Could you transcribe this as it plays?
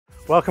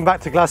Welcome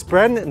back to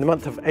Glasbren in the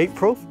month of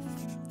April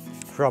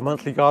for our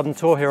monthly garden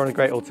tour here on A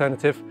Great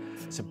Alternative.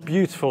 It's a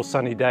beautiful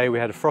sunny day. We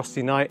had a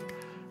frosty night.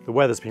 The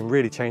weather's been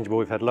really changeable.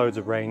 We've had loads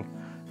of rain,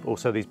 but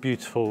also these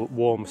beautiful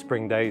warm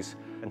spring days.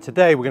 And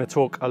today we're going to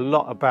talk a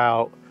lot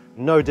about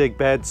no-dig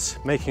beds,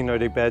 making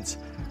no-dig beds,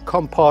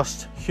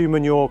 compost,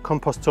 human manure,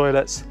 compost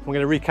toilets. We're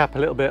going to recap a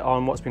little bit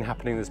on what's been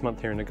happening this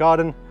month here in the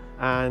garden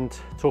and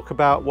talk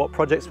about what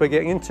projects we're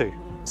getting into.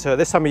 So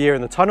this time of year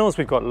in the tunnels,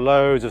 we've got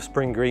loads of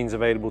spring greens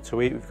available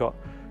to eat. We've got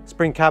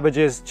spring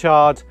cabbages,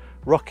 chard,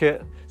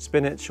 rocket,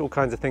 spinach, all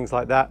kinds of things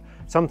like that.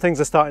 Some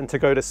things are starting to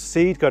go to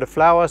seed, go to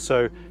flower,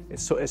 so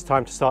it's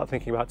time to start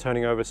thinking about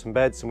turning over some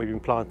beds, and we've been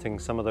planting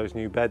some of those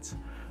new beds.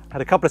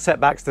 Had a couple of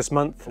setbacks this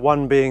month,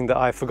 one being that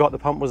I forgot the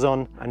pump was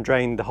on and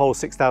drained the whole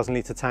 6,000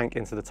 litre tank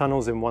into the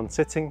tunnels in one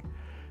sitting,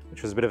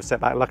 which was a bit of a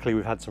setback. Luckily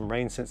we've had some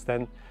rain since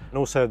then. And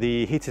also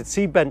the heated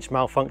seed bench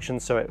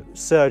malfunctioned, so it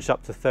surged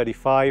up to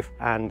 35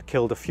 and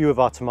killed a few of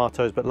our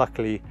tomatoes, but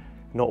luckily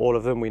not all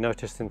of them, we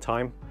noticed in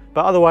time.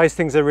 But otherwise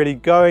things are really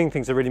going,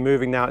 things are really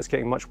moving now. It's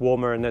getting much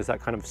warmer and there's that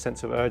kind of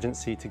sense of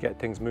urgency to get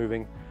things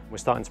moving. We're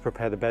starting to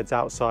prepare the beds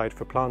outside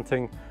for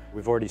planting.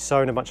 We've already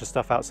sown a bunch of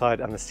stuff outside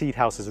and the seed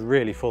house is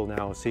really full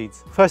now of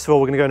seeds. First of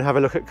all, we're going to go and have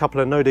a look at a couple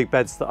of no-dig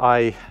beds that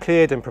I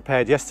cleared and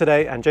prepared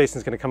yesterday, and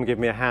Jason's going to come and give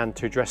me a hand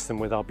to dress them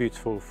with our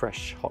beautiful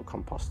fresh hot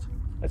compost.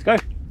 Let's go.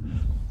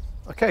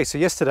 Okay, so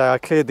yesterday I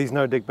cleared these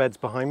no-dig beds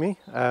behind me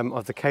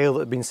of the kale that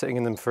had been sitting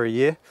in them for a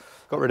year.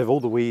 Got rid of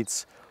all the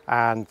weeds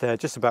and they're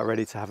just about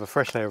ready to have a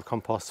fresh layer of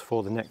compost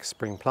for the next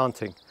spring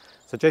planting.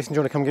 So Jason, do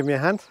you want to come give me a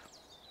hand?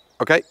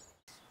 Okay.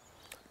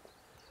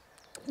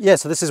 Yeah,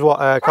 so this is what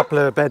a couple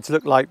of beds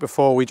look like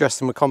before we dress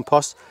them with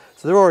compost.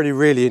 So they're already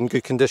really in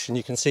good condition.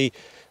 You can see,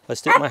 if I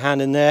stick my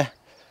hand in there,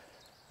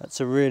 that's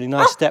a really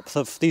nice depth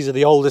of, these are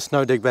the oldest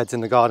no-dig beds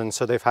in the garden.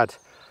 So they've had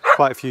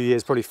quite a few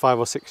years, probably 5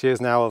 or 6 years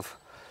now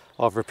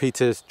of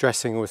repeated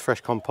dressing with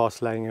fresh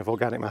compost, laying of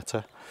organic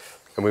matter.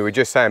 And we were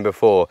just saying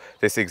before,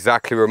 this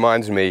exactly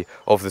reminds me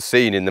of the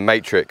scene in The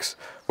Matrix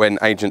when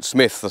Agent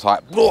Smith was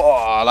like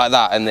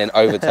that and then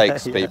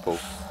overtakes yeah. people.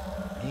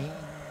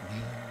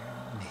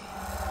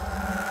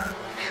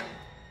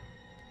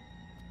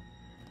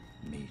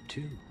 Me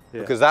too.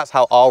 Yeah. Because that's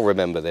how I'll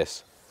remember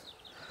this,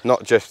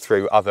 not just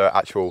through other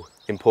actual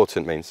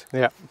important means.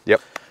 Yeah. Yep.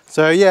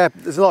 So yeah,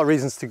 there's a lot of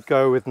reasons to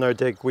go with no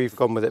dig. We've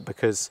gone with it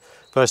because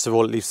first of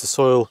all, it leaves the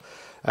soil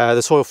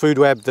food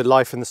web, the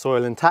life in the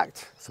soil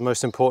intact. It's the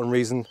most important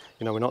reason.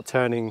 You know, we're not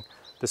turning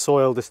the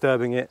soil,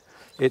 disturbing it.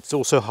 It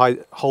also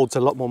holds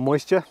a lot more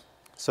moisture.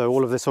 So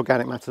all of this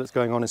organic matter that's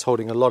going on is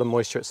holding a lot of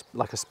moisture. It's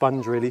like a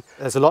sponge really.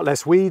 There's a lot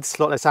less weeds,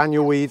 a lot less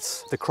annual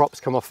weeds. The crops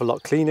come off a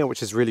lot cleaner,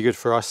 which is really good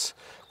for us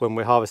when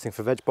we're harvesting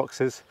for veg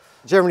boxes.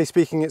 Generally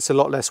speaking, it's a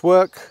lot less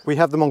work. We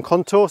have them on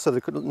contour, so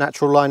the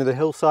natural line of the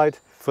hillside,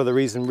 for the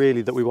reason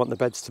really that we want the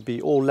beds to be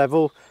all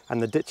level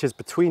and the ditches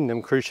between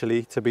them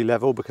crucially to be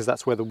level, because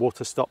that's where the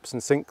water stops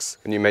and sinks.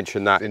 And you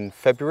mentioned that in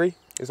February,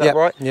 is that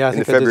right? Yeah, I in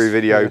think the February did,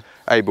 video, yeah.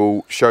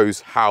 Abel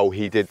shows how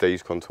he did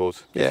these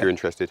contours, if you're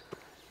interested.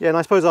 Yeah, and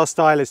I suppose our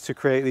style is to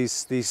create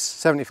these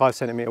 75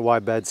 centimetre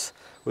wide beds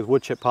with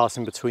wood chip paths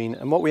in between,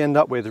 and what we end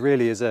up with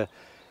really is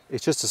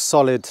it's just a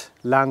solid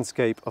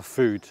landscape of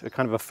food, a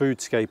kind of a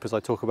foodscape as I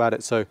talk about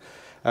it. So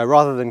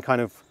rather than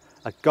kind of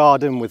a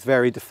garden with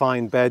very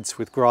defined beds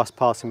with grass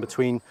paths in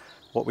between,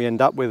 what we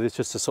end up with is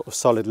just a sort of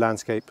solid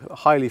landscape,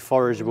 highly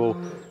forageable,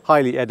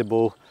 highly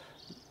edible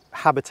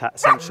habitat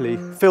essentially,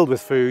 filled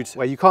with food,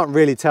 where you can't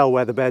really tell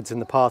where the beds and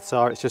the paths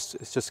are. It's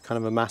just kind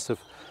of a mass of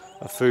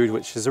food,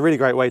 which is a really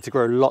great way to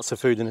grow lots of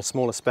food in a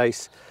smaller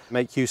space,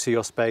 make use of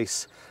your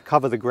space,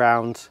 cover the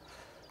ground,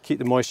 keep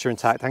the moisture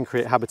intact and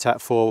create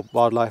habitat for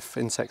wildlife,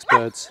 insects,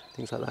 birds,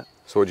 things like that.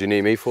 So what do you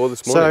need me for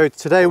this morning? So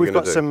today we've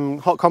got some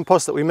hot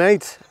compost that we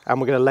made and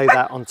we're going to lay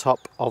that on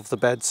top of the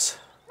beds.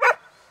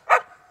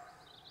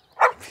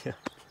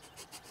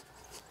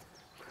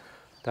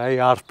 They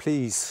are,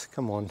 please,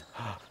 come on.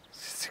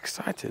 It's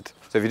excited.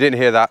 So if you didn't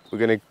hear that, we're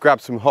going to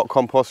grab some hot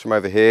compost from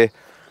over here,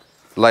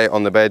 lay it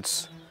on the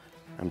beds.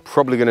 I'm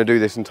probably going to do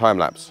this in time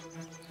lapse.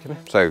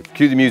 So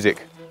cue the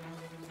music.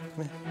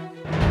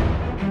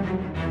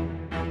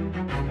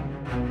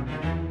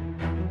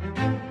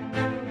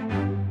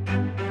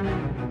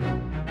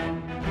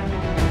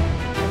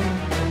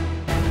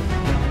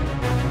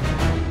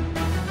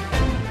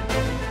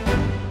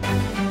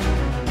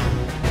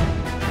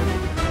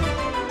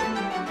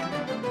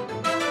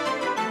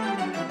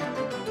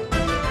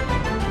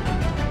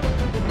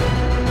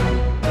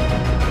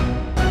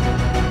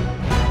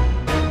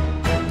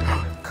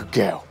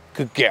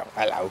 Good girl,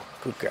 hello,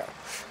 good girl.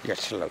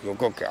 Yes, hello, you're a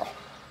good girl.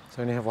 So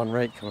I only have one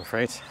rake, I'm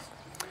afraid.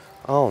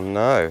 Oh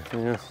no.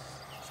 Yeah.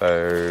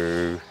 So,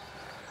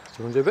 do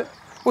you want to do a bit?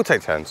 We'll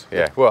take turns,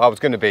 yeah. Well, I was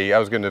going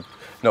to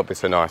not be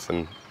so nice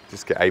and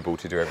just get Abel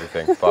to do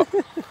everything, but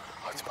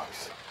I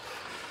suppose.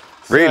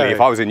 Really,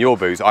 if I was in your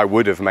boots, I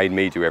would have made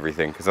me do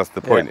everything, because that's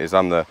the point, is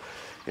I'm the,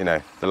 you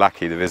know, the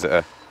lackey, the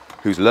visitor,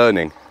 who's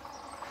learning.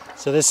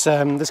 So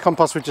this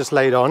compost we've just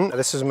laid on,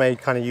 this was made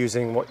kind of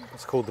using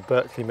what's called the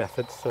BERKELEY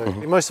method. So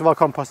most of our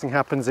composting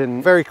happens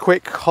in very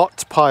quick,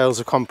 hot piles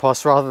of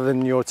compost rather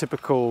than your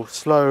typical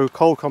slow,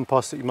 cold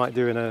compost that you might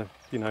do in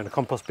a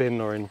compost bin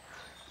or in a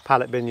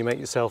pallet bin you make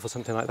yourself or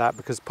something like that.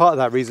 Because part of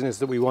that reason is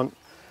that we want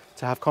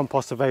to have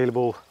compost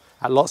available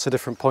at lots of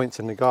different points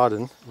in the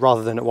garden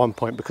rather than at one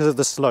point. Because of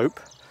the slope,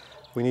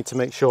 we need to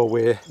make sure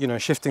we're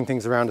shifting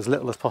things around as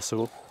little as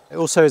possible. It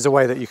also is a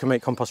way that you can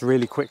make compost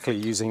really quickly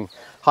using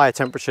higher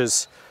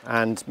temperatures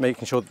and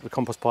making sure that the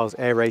compost pile is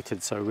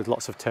aerated, so with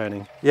lots of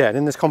turning. Yeah, and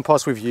in this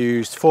compost we've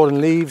used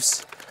fallen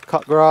leaves,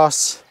 cut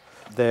grass,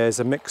 there's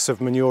a mix of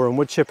manure and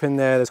wood chip in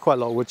there, there's quite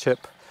a lot of wood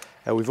chip.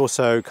 We've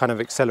also kind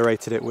of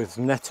accelerated it with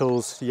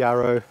nettles,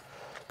 yarrow,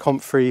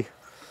 comfrey,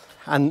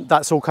 and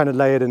that's all kind of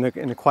layered in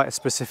a quite a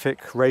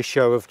specific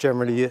ratio of,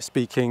 generally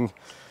speaking,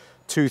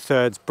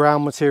 2/3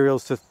 brown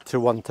materials to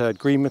 1/3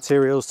 green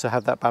materials to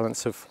have that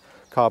balance of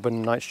carbon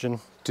and nitrogen.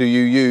 Do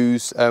you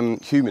use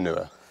human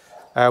manure?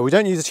 We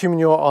don't use human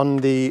manure on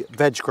the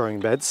veg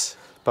growing beds,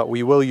 but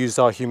we will use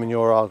our human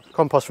manure, our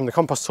compost from the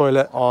compost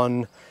toilet,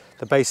 on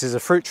the bases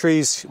of fruit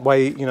trees,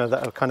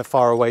 that are kind of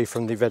far away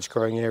from the veg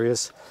growing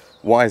areas.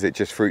 Why is it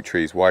just fruit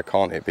trees? Why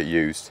can't it be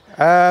used?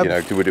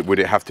 Would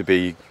it have to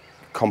be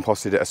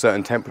composted at a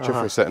certain temperature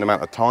for a certain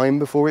amount of time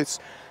before it's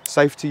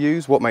safe to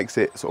use? What makes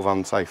it sort of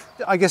unsafe?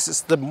 I guess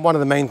it's one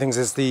of the main things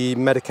is the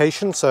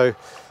medication. So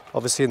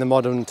obviously in the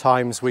modern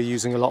times we're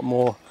using a lot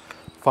more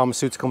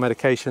pharmaceutical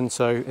medication,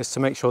 so it's to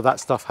make sure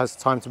that stuff has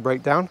time to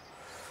break down.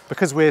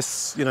 Because we're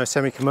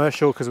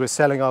semi-commercial, because we're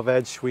selling our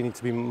veg, we need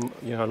to be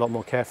a lot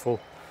more careful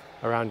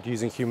around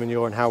using human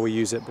manure and how we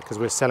use it, because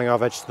we're selling our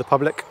veg to the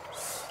public.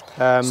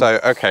 So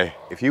okay,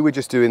 if you were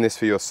just doing this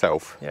for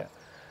yourself, yeah,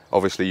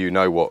 obviously you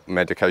know what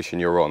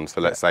medication you're on,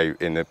 so let's say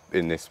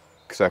in this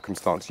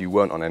circumstance you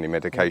weren't on any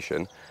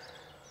medication,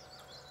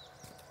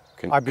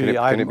 I'm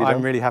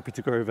really happy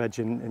to grow veg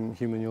in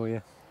human manure,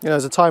 yeah.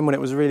 There's a time when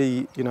it was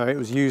really, it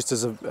was used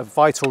as a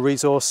vital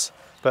resource,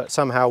 but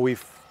somehow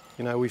we've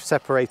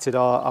separated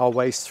our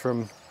waste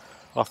from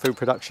our food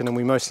production, and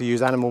we mostly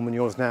use animal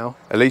manures now.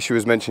 Alicia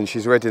has mentioned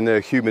she's read in the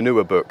human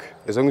manure book,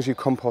 as long as you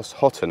compost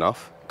hot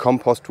enough,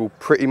 compost will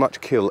pretty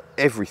much kill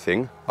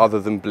everything other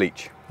than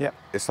bleach. Yeah.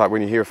 It's like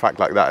when you hear a fact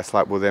like that, it's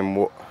like, well then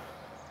what?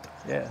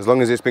 Yeah. As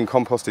long as it's been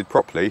composted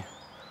properly,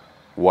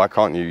 why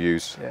can't you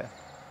use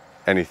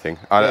anything?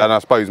 And I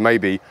suppose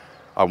maybe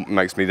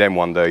makes me then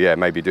wonder,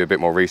 maybe do a bit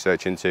more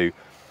research into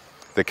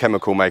the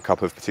chemical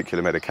makeup of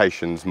particular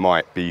medications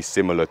might be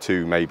similar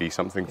to maybe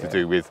something to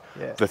do with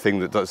the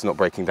thing that's not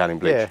breaking down in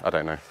bleach. Yeah. I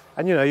don't know.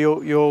 And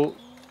you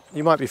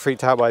might be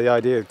freaked out by the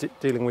idea of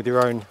dealing with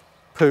your own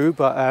poo,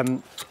 but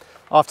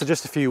after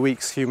just a few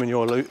weeks, human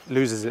manure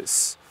loses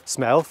its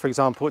smell. For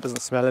example, it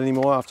doesn't smell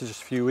anymore after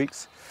just a few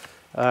weeks.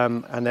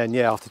 And then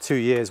after 2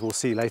 years, we'll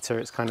see later,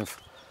 it's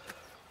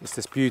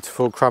this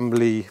beautiful,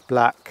 crumbly,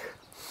 black,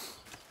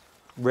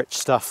 rich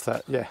stuff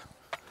that,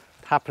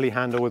 happily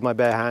handle with my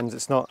bare hands.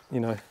 It's not,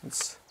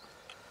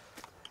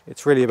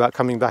 it's really about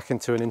coming back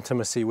into an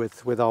intimacy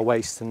with our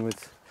waste and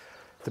with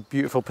the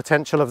beautiful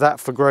potential of that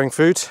for growing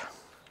food.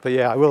 But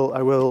I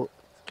will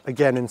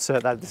again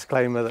insert that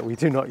disclaimer that we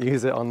do not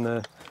use it on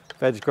the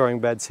veg growing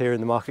beds here in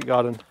the market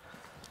garden,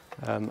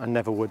 and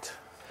never would.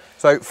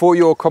 So for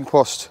your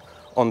compost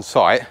on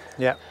site,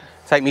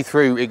 take me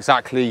through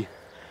exactly,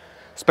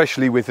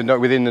 especially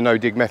within the no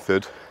dig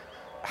method,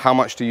 how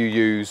much do you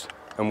use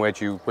and where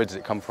does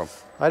it come from?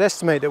 I'd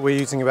estimate that we're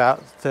using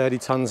about 30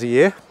 tonnes a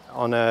year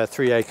on a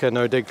 3-acre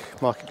no dig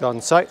market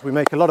garden site. We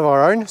make a lot of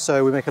our own,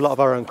 so we make a lot of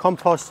our own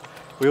compost.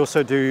 We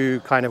also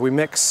do we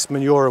mix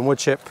manure and wood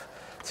chip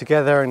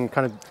together and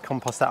kind of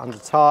compost that under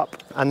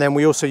tarp. And then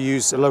we also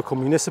use a local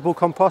municipal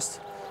compost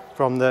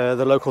from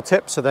the local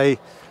tip. So they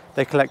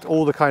collect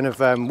all the kind of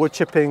wood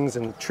chippings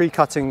and tree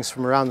cuttings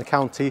from around the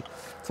county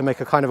to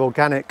make a kind of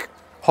organic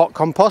hot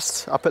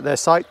compost up at their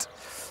site.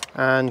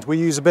 And we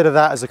use a bit of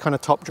that as a kind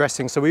of top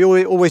dressing. So we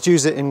always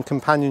use it in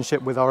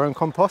companionship with our own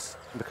compost,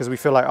 because we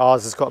feel like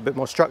ours has got a bit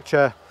more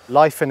structure,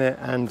 life in it,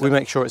 and we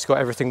make sure it's got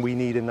everything we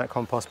need in that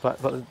compost. But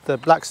the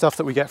black stuff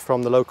that we get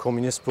from the local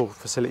municipal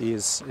facility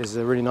is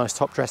a really nice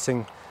top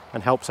dressing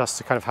and helps us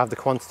to kind of have the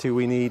quantity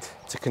we need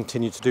to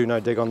continue to do no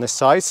dig on this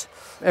size.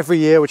 Every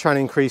year we're trying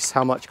to increase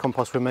how much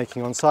compost we're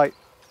making on site.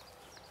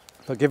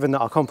 But given that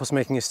our compost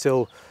making is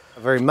still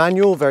very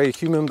manual, very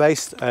human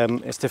based,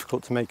 it's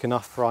difficult to make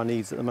enough for our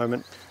needs at the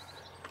moment.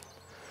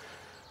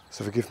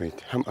 So forgive me,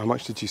 how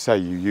much did you say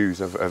you use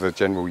of a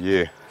general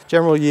year?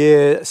 General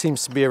year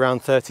seems to be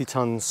around 30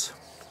 tonnes.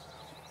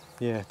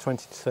 20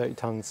 to 30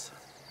 tonnes.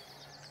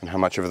 And how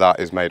much of that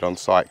is made on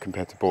site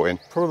compared to bought in?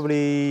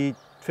 Probably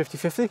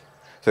 50-50.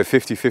 So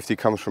 50-50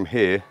 comes from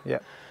here. Yeah.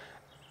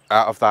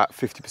 Out of that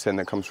 50%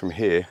 that comes from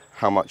here,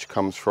 how much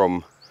comes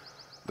from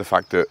the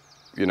fact that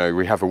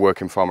we have a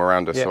working farm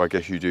around us, so I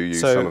guess you do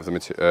use some of the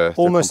material.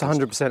 Almost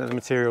 100% of the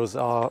materials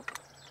are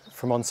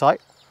from on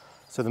site.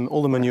 So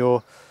all the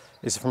manure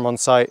is from on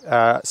site.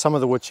 Some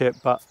of the wood chip,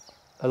 but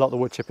a lot of the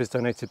wood chip is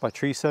donated by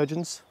tree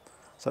surgeons.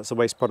 So that's a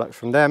waste product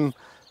from them.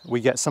 We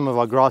get some of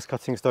our grass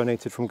cuttings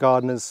donated from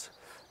gardeners,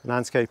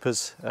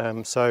 landscapers.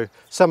 So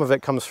some of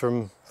it comes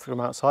from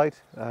outside,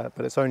 but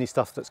it's only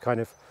stuff that's kind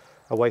of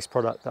a waste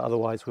product that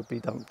otherwise would be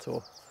dumped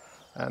or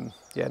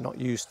yeah, not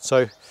used.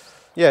 So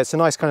yeah, it's a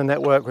nice kind of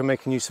network. We're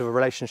making use of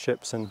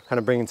relationships and kind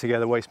of bringing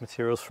together waste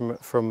materials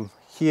from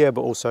here,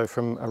 but also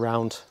from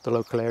around the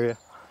local area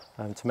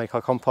to make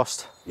our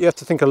compost. You have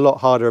to think a lot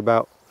harder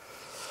about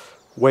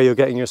where you're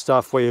getting your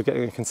stuff, where you're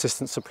getting a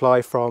consistent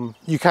supply from.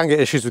 You can get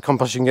issues with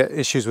compost, you can get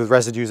issues with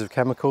residues of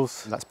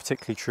chemicals. That's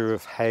particularly true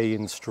of hay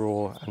and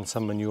straw and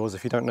some manures.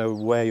 If you don't know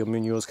where your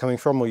manure is coming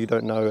from, or you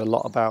don't know a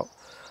lot about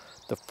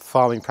the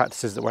farming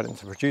practices that went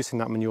into producing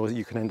that manure,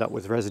 you can end up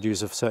with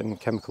residues of certain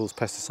chemicals,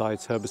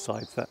 pesticides,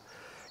 herbicides that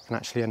can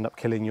actually end up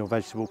killing your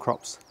vegetable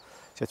crops. So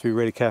you have to be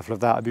really careful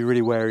of that. I'd be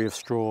really wary of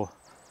straw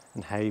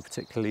and hay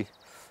particularly.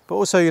 But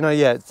also, you know,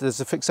 yeah,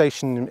 there's a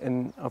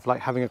fixation of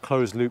like having a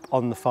closed loop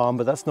on the farm,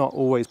 but that's not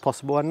always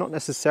possible and not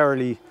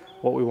necessarily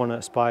what we want to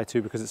aspire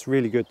to, because it's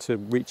really good to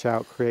reach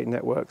out, create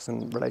networks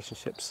and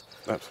relationships.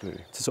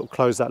 Absolutely. To sort of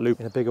close that loop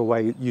in a bigger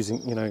way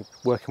using, you know,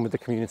 working with the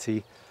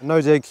community.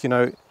 No dig, you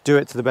know, do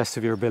it to the best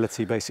of your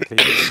ability, basically.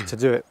 To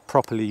do it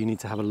properly, you need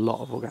to have a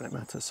lot of organic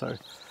matter. So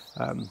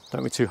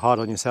don't be too hard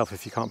on yourself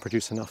if you can't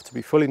produce enough to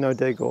be fully no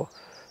dig, or,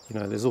 you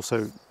know, there's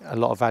also a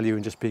lot of value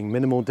in just being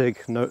minimal dig,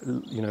 no,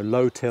 you know,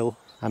 low till,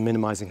 and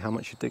minimizing how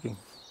much you're digging.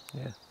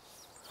 Yeah.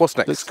 What's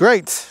next? Looks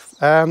great. So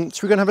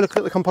we're going to have a look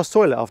at the compost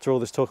toilet after all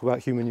this talk about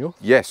human manure.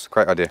 Yes,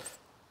 great idea.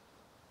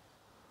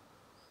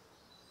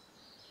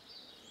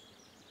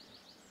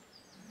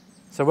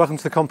 So welcome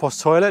to the compost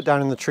toilet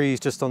down in the trees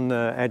just on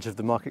the edge of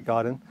the market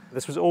garden.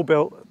 This was all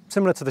built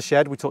similar to the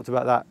shed. We talked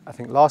about that, I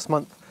think, last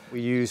month.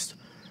 We used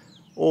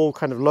all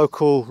kind of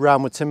local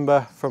roundwood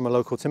timber from a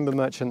local timber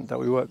merchant that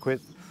we work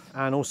with,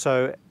 and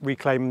also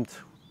reclaimed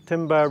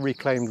timber,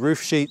 reclaimed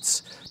roof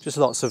sheets, just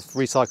lots of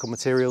recycled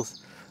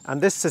materials. And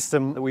this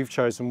system that we've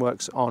chosen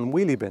works on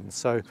wheelie bins.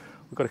 So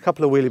we've got a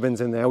couple of wheelie bins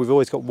in there. We've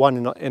always got one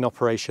in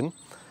operation.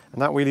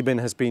 And that wheelie bin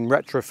has been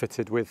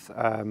retrofitted with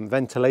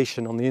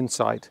ventilation on the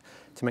inside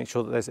to make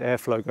sure that there's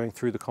airflow going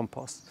through the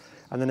compost.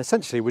 And then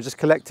essentially we're just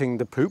collecting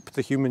the poop,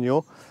 the human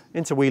manure,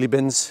 into wheelie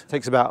bins. It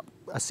takes about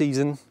a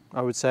season,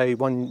 I would say,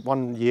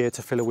 one year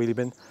to fill a wheelie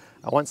bin.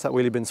 And once that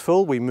wheelie bin's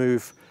full, we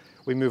move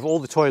all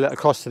the toilet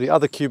across to the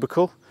other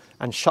cubicle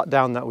and shut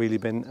down that wheelie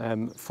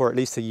bin for at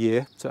least a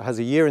year. So it has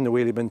a year in the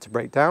wheelie bin to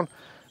break down,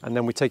 and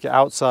then we take it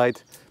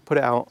outside, put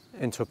it out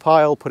into a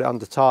pile, put it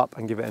under tarp,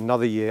 and give it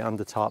another year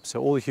under tarp.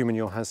 So all the human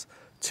manure has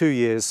 2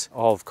 years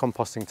of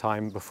composting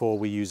time before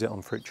we use it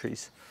on fruit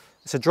trees.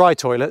 It's a dry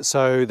toilet,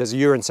 so there's a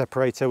urine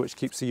separator which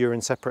keeps the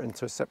urine separate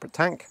into a separate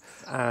tank.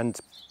 And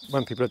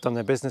when people have done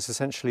their business,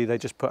 essentially they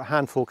just put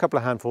a couple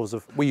of handfuls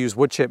of, we use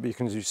wood chip, but you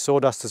can use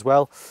sawdust as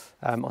well,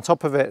 on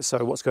top of it.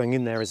 So what's going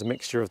in there is a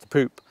mixture of the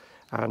poop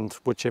and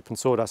wood chip and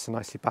sawdust, a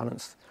nicely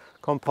balanced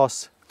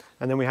compost.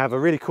 And then we have a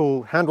really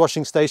cool hand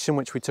washing station,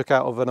 which we took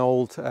out of an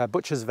old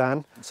butcher's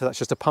van. So that's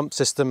just a pump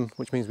system,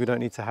 which means we don't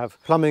need to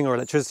have plumbing or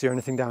electricity or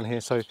anything down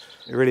here. So it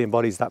really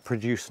embodies that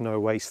produce no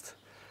waste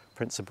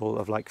principle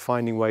of like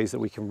finding ways that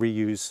we can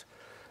reuse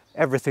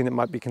everything that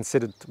might be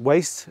considered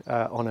waste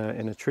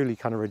in a truly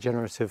kind of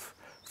regenerative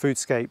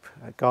foodscape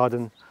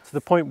garden, to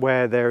the point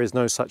where there is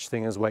no such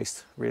thing as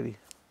waste, really.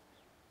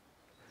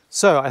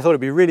 So I thought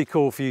it'd be really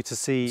cool for you to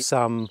see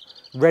some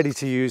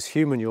ready-to-use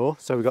human manure.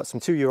 So we've got some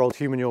 2-year-old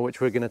human manure,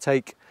 which we're going to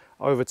take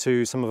over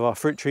to some of our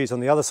fruit trees on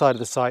the other side of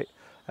the site,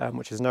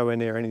 which is nowhere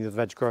near any of the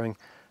veg growing.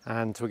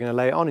 And we're going to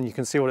lay it on, and you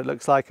can see what it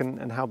looks like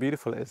and how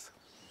beautiful it is.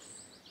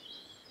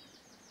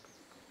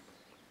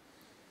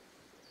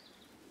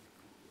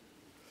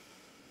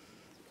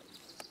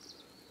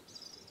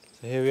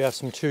 So here we have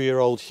some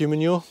 2-year-old human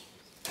manure.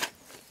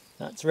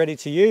 That's ready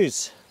to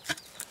use.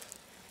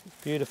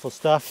 Beautiful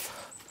stuff.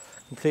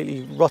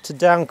 Completely rotted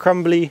down,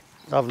 crumbly,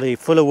 lovely,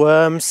 full of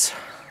worms,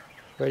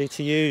 ready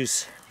to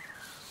use.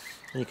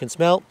 And you can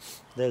smell,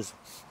 there's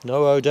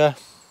no odour,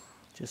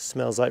 just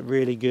smells like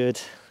really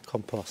good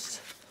compost.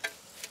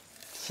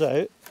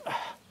 So,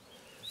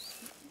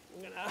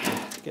 I'm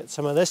gonna get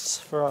some of this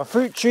for our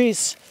fruit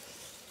trees.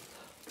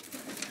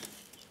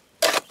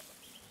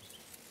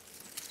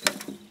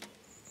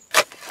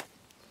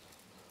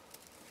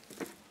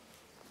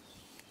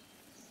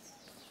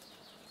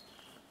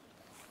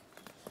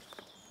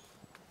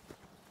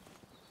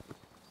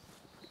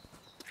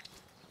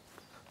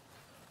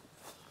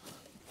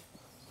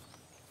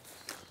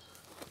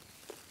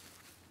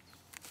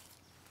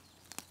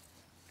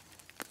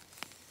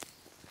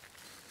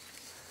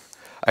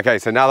 Okay,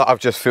 so now that I've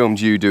just filmed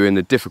you doing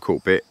the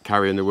difficult bit,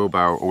 carrying the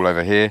wheelbarrow all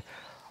over here,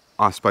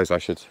 I suppose I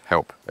should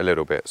help a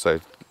little bit.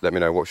 So let me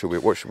know, what would you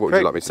like me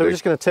to do? So we're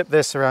just going to tip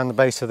this around the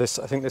base of this.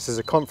 I think this is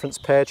a conference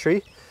pear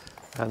tree.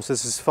 So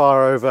this is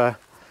far over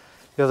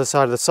the other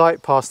side of the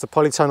site, past the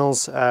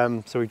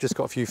polytunnels. So we've just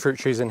got a few fruit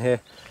trees in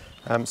here.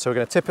 So we're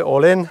going to tip it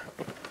all in,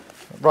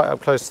 right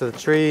up close to the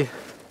tree.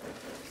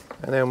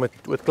 And then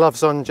with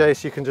gloves on,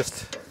 Jace, you can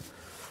just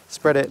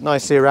spread it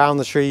nicely around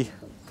the tree.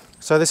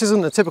 So this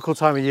isn't a typical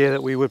time of year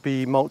that we would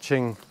be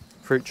mulching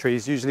fruit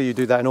trees. Usually you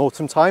do that in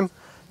autumn time,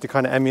 to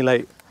kind of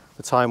emulate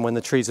the time when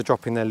the trees are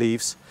dropping their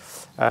leaves.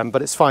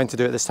 But it's fine to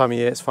do it this time of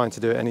year, it's fine to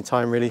do it any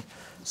time really.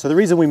 So the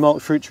reason we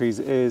mulch fruit trees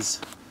is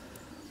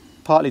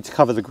partly to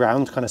cover the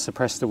ground, kind of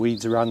suppress the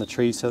weeds around the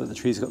trees so that the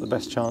trees got the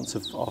best chance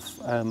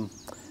of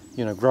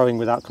you know, growing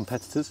without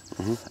competitors.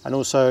 And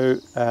also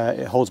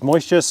it holds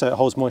moisture, so it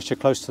holds moisture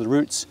close to the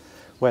roots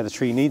where the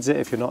tree needs it.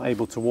 If you're not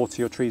able to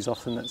water your trees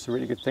often, that's a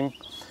really good thing.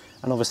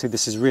 And obviously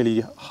this is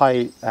really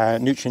high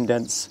nutrient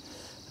dense,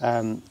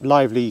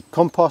 lively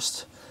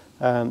compost.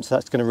 So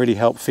that's going to really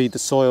help feed the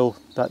soil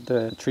that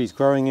the tree's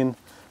growing in,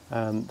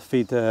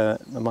 feed the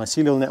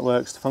mycelial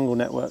networks, the fungal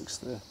networks,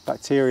 the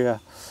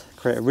bacteria,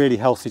 create a really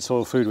healthy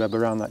soil food web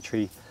around that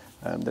tree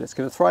that it's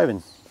going to thrive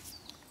in.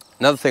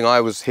 Another thing I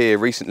was here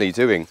recently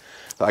doing,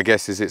 that I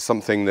guess is it's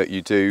something that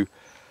you do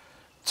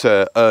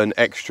to earn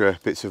extra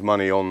bits of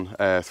money on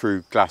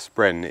through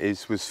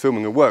Glasbren, was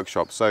filming a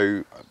workshop.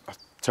 So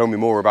tell me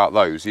more about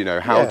those. You know,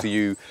 how do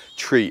you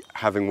treat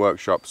having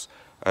workshops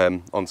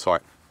on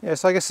site? Yeah,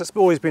 so I guess that's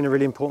always been a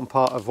really important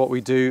part of what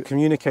we do,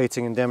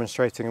 communicating and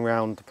demonstrating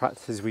around the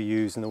practices we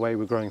use and the way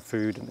we're growing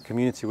food and the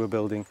community we're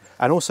building.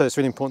 And also it's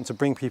really important to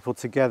bring people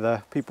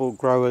together, people,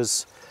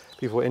 growers,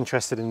 people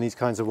interested in these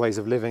kinds of ways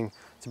of living,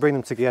 to bring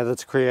them together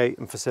to create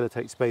and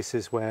facilitate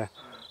spaces where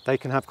they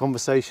can have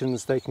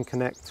conversations, they can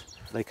connect,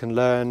 they can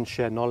learn,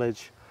 share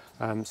knowledge.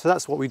 So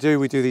that's what we do.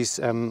 We do these,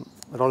 a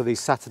lot of these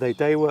Saturday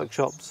day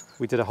workshops.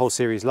 We did a whole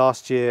series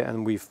last year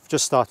and we've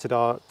just started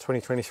our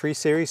 2023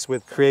 series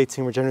with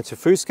creating regenerative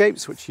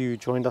foodscapes, which you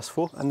joined us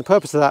for. And the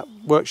purpose of that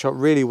workshop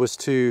really was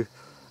to,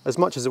 as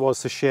much as it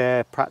was to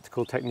share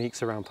practical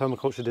techniques around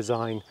permaculture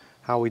design,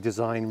 how we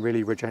design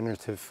really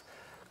regenerative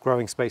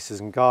growing spaces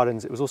and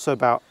gardens. It was also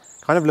about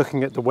kind of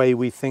looking at the way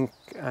we think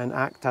and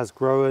act as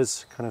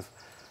growers, kind of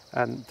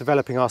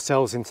developing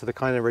ourselves into the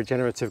kind of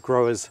regenerative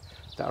growers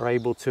that are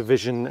able to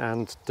vision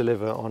and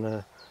deliver on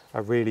a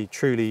really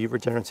truly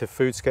regenerative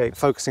foodscape,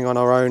 focusing on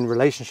our own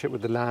relationship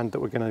with the land that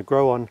we're going to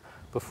grow on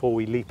before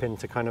we leap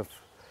into kind of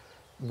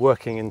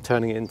working and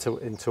turning it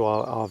into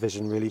our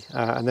vision really.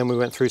 And then we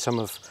went through some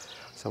of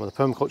the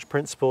permaculture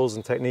principles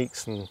and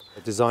techniques and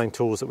design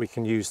tools that we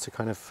can use to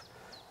kind of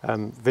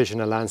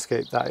vision a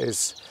landscape that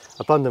is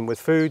abundant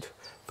with food,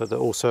 but that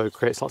also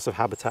creates lots of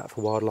habitat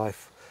for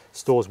wildlife,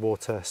 stores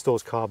water,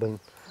 stores carbon,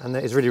 and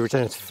that is really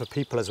regenerative for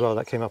people as well.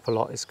 That came up a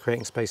lot, is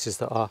creating spaces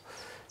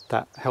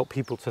that help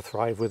people to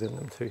thrive within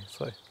them too.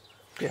 So,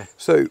 yeah.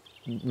 So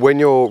when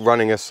you're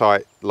running a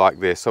site like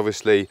this,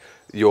 obviously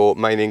your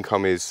main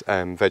income is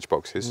veg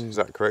boxes, is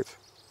that correct?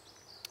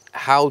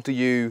 How do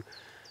you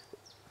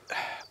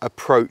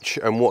approach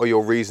and what are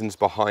your reasons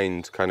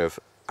behind kind of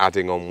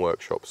adding on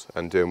workshops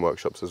and doing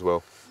workshops as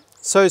well?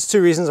 So it's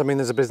two reasons. I mean,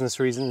 there's a business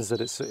reason, is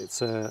that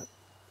it's a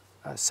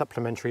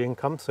supplementary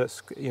income. So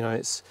it's, you know,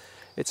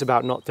 it's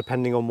about not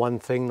depending on one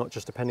thing, not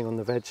just depending on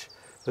the veg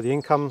for the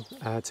income.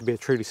 To be a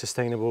truly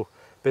sustainable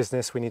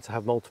business, we need to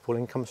have multiple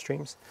income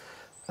streams.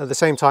 At the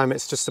same time,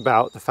 it's just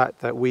about the fact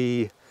that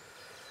we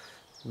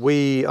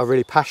are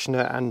really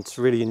passionate and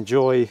really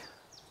enjoy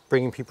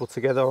bringing people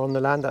together on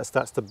the land. That's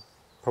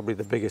probably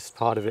the biggest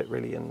part of it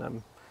really.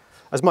 And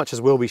as much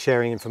as we'll be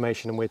sharing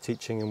information and we're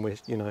teaching and we're,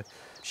 you know,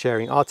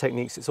 sharing our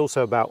techniques, it's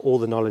also about all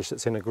the knowledge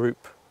that's in a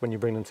group when you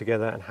bring them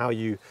together and how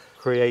you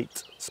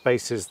create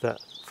spaces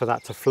for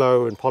that to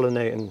flow and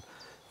pollinate. And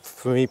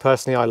for me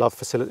personally, I love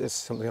facilitating. It's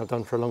something I've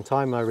done for a long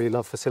time. I really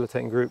love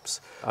facilitating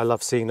groups. I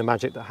love seeing the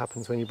magic that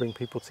happens when you bring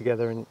people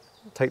together and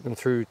take them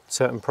through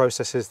certain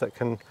processes that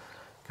can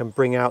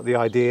bring out the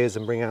ideas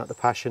and bring out the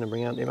passion and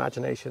bring out the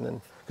imagination. And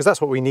because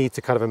that's what we need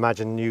to kind of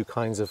imagine new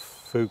kinds of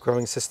food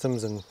growing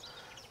systems and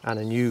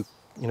a new,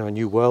 you know, a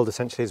new world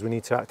essentially, is we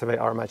need to activate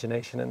our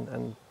imagination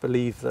and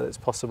believe that it's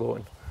possible.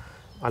 And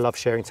I love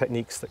sharing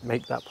techniques that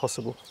make that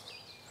possible.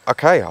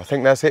 Okay, I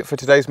think that's it for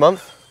today's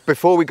month.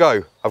 Before we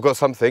go, I've got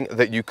something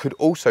that you could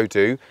also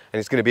do, and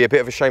it's going to be a bit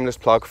of a shameless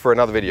plug for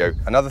another video.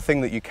 Another thing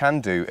that you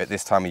can do at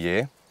this time of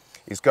year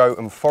is go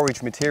and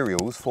forage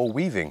materials for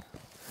weaving.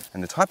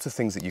 And the types of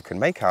things that you can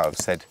make out of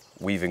said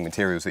weaving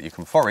materials that you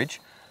can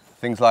forage,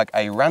 things like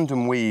a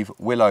random weave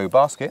willow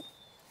basket,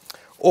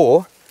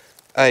 or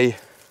a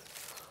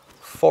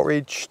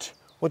foraged,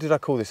 what did I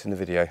call this in the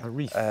video? A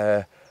wreath.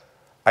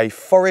 A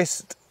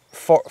foraged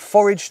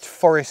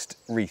forest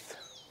wreath.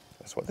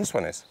 That's what this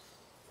one is.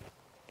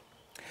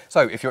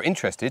 So if you're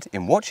interested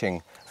in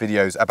watching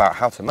videos about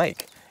how to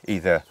make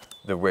either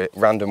the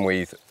random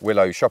weave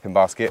willow shopping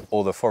basket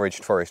or the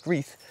foraged forest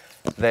wreath,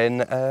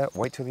 then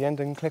wait till the end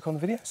and click on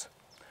the videos.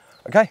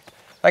 Okay,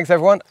 thanks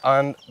everyone,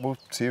 and we'll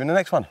see you in the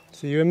next one.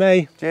 See you in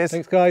May. Cheers.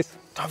 Thanks guys.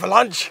 Time for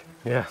lunch.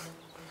 Yeah.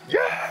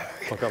 Yeah.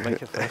 I've got to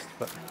make it first.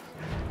 But...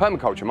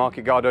 Permaculture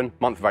Market Garden,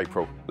 month of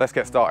April. Let's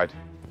get started.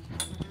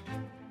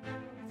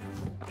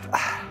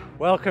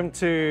 Welcome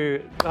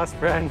to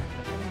Glasbren.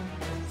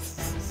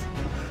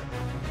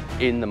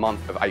 In the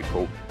month of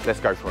April,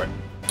 let's go for it.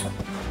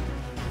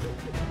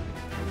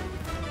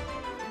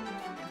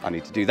 I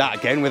need to do that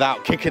again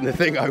without kicking the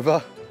thing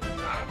over.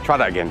 Try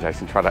that again,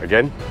 Jason, try that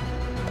again.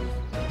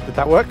 Did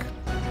that work?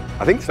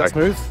 I think so.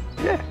 Smooth?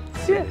 Yeah.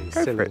 Yeah,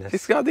 go for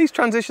it. These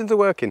transitions are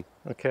working.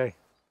 Okay.